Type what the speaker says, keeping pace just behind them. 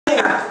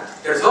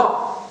That's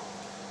all.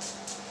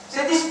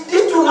 So these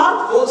two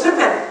North poles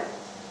repel,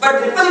 but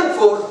the repelling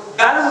force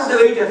balances the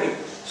weight of it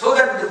so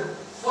that the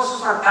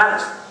forces are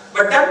balanced.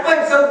 But that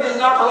by itself will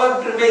not allow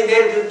it to remain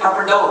there, it will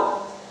topple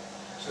down.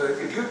 So if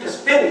you give it a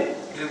spin,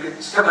 it will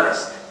get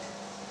stabilized.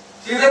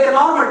 See, like a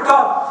normal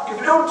top, if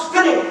you don't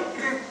spin it,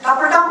 it will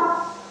topple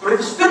down. But if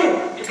you spin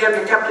it, it can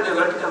be kept in a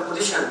vertical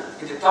position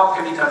in the top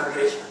heavy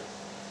configuration.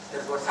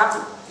 That's what's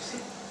happening, you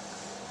see.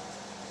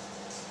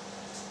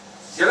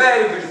 It's a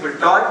very beautiful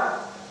toy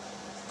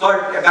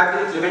called a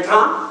magnetic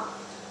leviathan.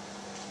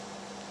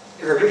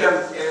 It has become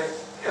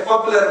a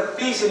popular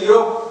piece in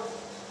Europe.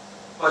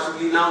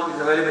 Possibly now it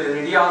is available in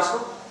India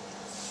also.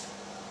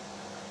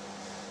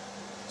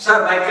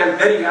 Sir Michael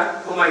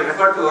Berria, whom I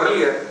referred to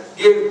earlier,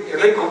 gave a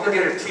very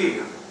complicated theory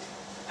of it.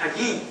 And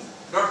he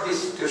brought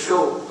this to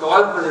show to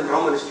all of us in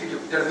Roman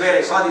Institute. That's where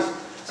I saw this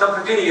some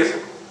 15 years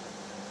ago.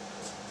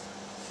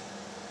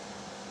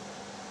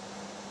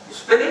 You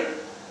spin it,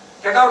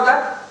 check out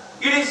that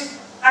it is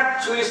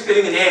actually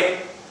spinning in air,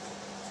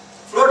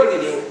 floating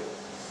in air,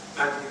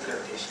 magnetic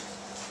levitation.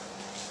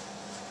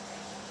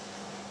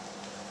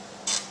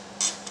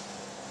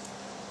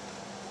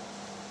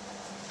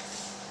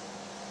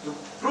 To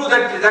prove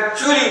that it is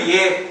actually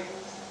air,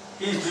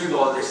 he is doing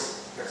all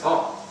this. That's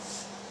all.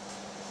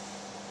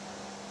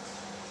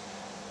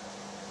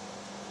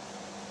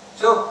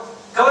 So,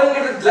 covering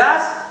it with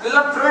glass will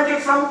not prevent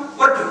it from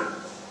working.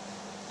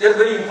 That's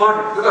very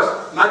important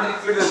because magnetic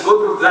field will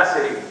go through glass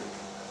anyway.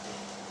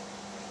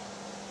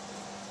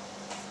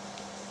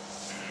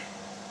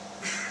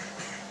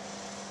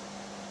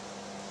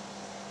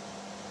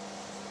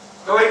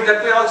 Covering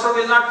that way also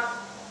will not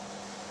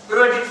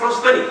prevent it from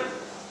spinning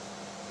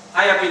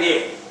high up in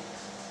air.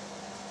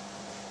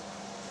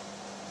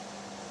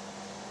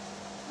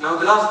 Now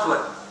the last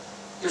one,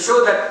 to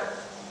show that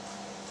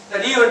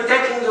even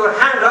taking your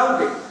hand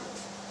round it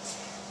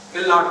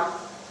will not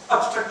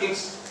obstruct its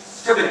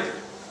stability.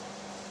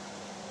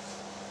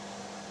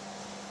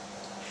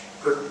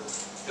 Good.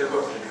 We'll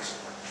go to the next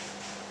one.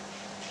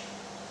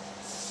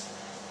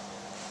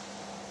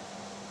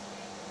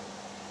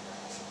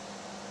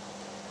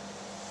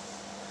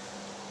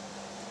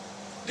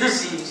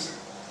 This is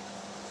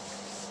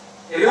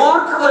a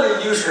remarkable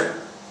illusion.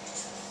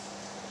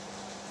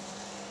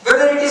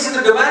 Whether it is in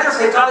the domain of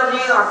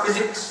psychology or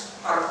physics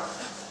or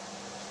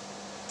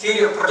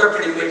theory of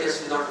projected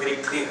images is not very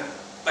clear,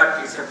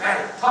 but it's a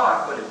very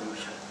powerful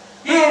illusion.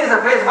 Here is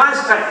a phase of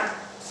Einstein.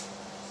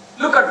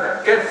 Look at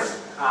that carefully.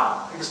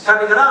 It is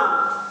turning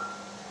around.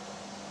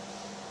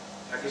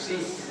 But you see,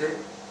 it is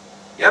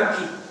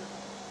empty.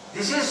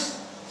 This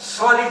is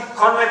solid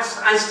convex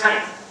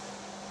Einstein.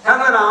 Turn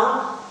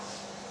around.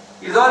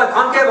 It is all a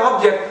concave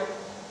object,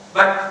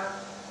 but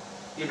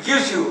it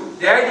gives you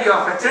the idea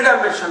of a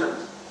three-dimensional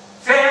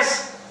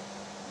face,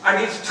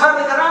 and it's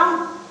turning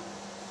around,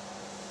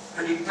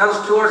 and it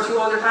turns towards you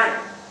all the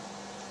time.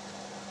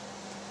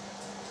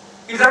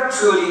 It's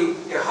actually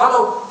a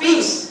hollow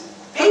piece,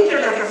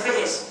 painted like a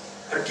face,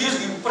 and gives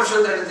the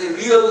impression that it is a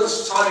real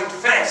solid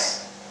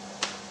face.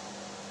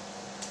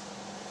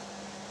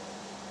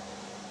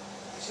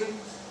 You see?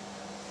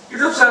 It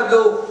looks as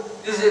though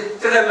this is a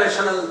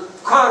three-dimensional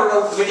curve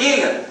of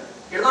material.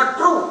 It is not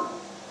true.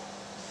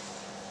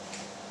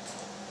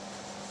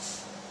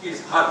 It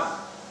is hollow,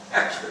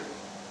 actually.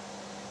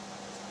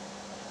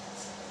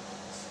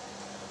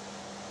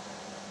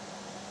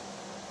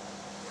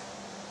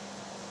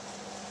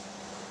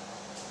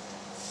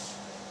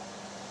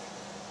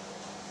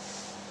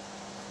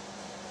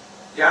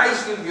 The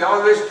eyes will be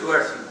always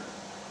towards you.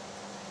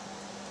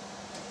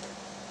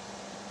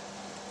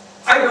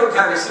 I don't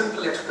have a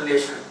simple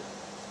explanation.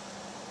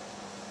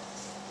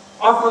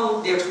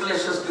 Often the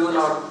explanations given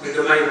are the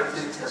domain of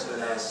physics as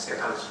well as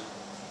psychology.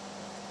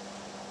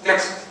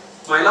 Next,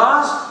 my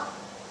last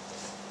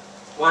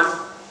one,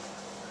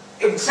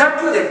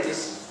 exactly like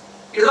this,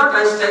 is not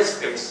Einstein's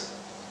face.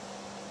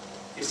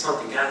 It's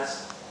something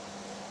else.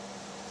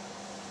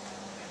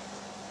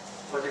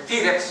 For the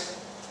T-Rex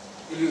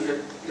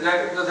illusion,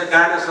 it was a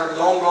dinosaur,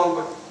 long,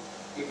 but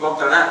it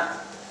walked around.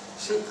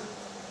 See,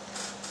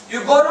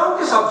 you go around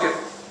this object,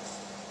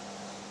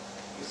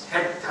 its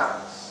head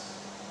turns.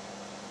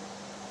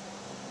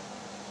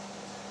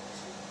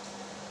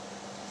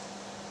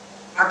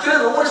 Actually,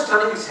 no one is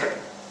turning its head.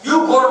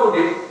 You go around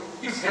it,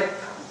 its head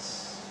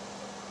turns.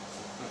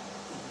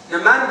 The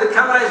man with the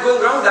camera is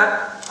going around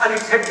that, and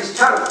its head is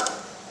turned.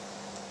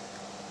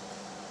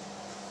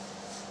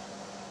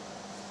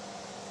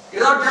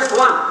 It's not just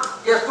one.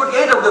 He has put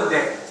 8 of them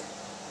there.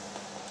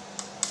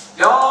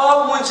 They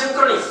all move in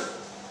synchrony.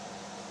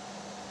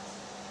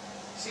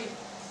 See?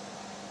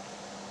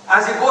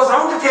 As he goes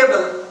around the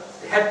table,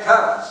 the head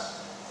turns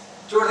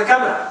towards the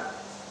camera.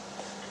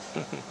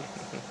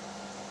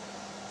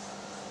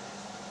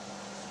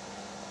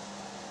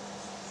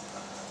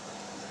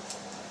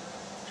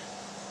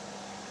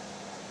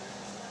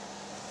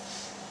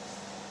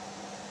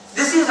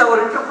 This is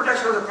our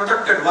interpretation of the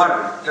projected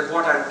world. That's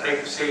what I am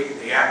trying to say in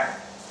the end.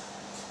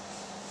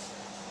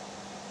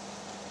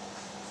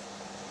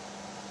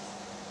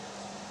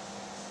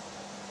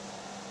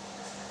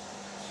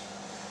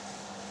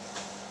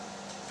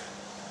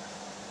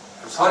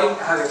 sorry,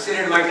 I have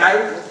exceeded my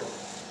time.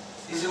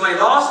 This is my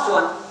last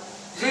one.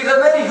 You see, it's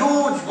a very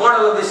huge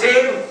model of the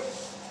same.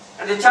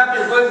 And the chap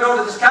is going round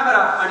with this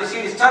camera and you see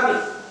it is turning.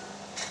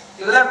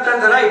 To the left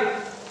and the right.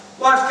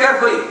 Watch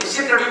carefully. The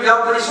secret will be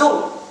out very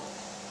soon.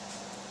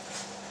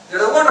 There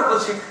is a wonderful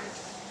secret.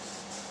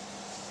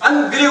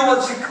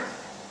 Unbelievable secret.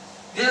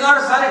 This is not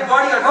a solid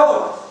body at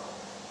all.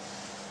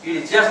 It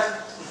is just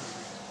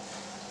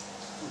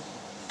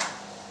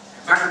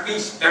a metal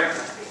piece bent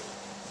that way.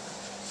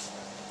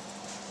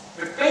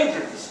 But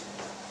painted this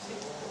way.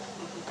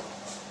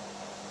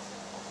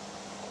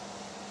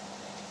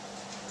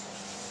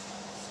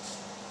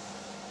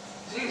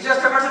 See, it's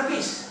just a metal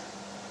piece.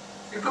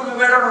 It could be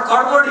made out of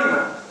cardboard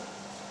even.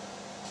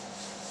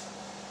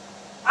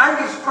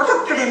 And its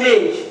projected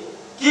image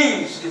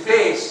gives the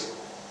face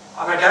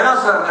of a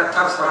dinosaur that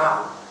turns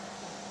around.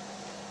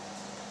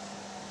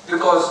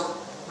 Because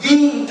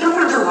we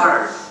interpret the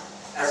world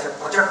as a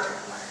projected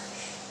world.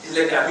 It's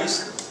like a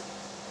abyss.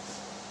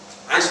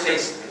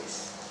 Einstein's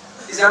face.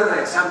 This is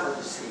another example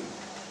you see.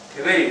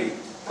 A very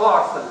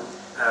powerful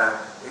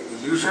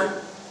illusion.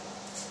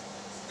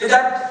 With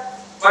that,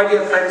 my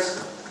dear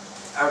friends,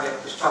 I would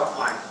like to stop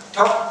my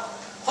talk.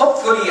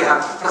 Hopefully you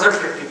have presented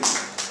to you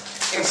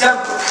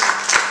examples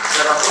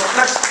that are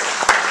perplexing,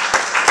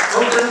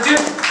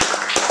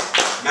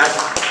 counterintuitive,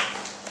 magic.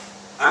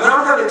 I may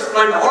not have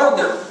explained all of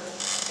them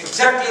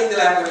exactly in the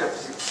language of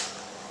physics,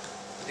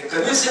 the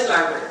convincing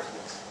language of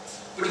physics.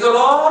 But to a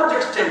large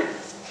extent,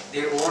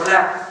 they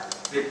overlap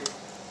with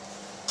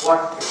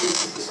what a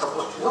physicist is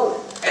supposed to know.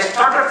 I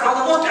started from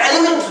the most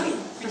elementary,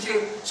 which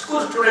a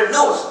school student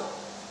knows,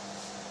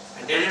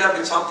 and ended up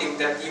with something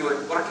that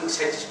even working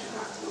scientists do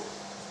not know.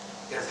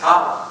 That's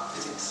how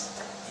physics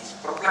is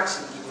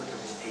perplexing even to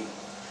this day.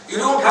 You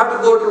don't have to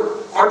go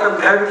to quantum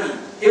gravity,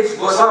 Higgs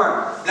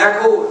boson,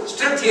 black hole,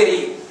 string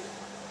theory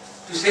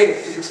to say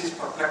physics is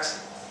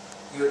perplexing.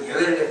 Your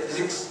everyday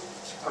physics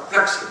is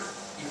perplexing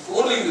if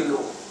only you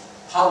know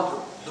how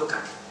to look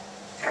at it.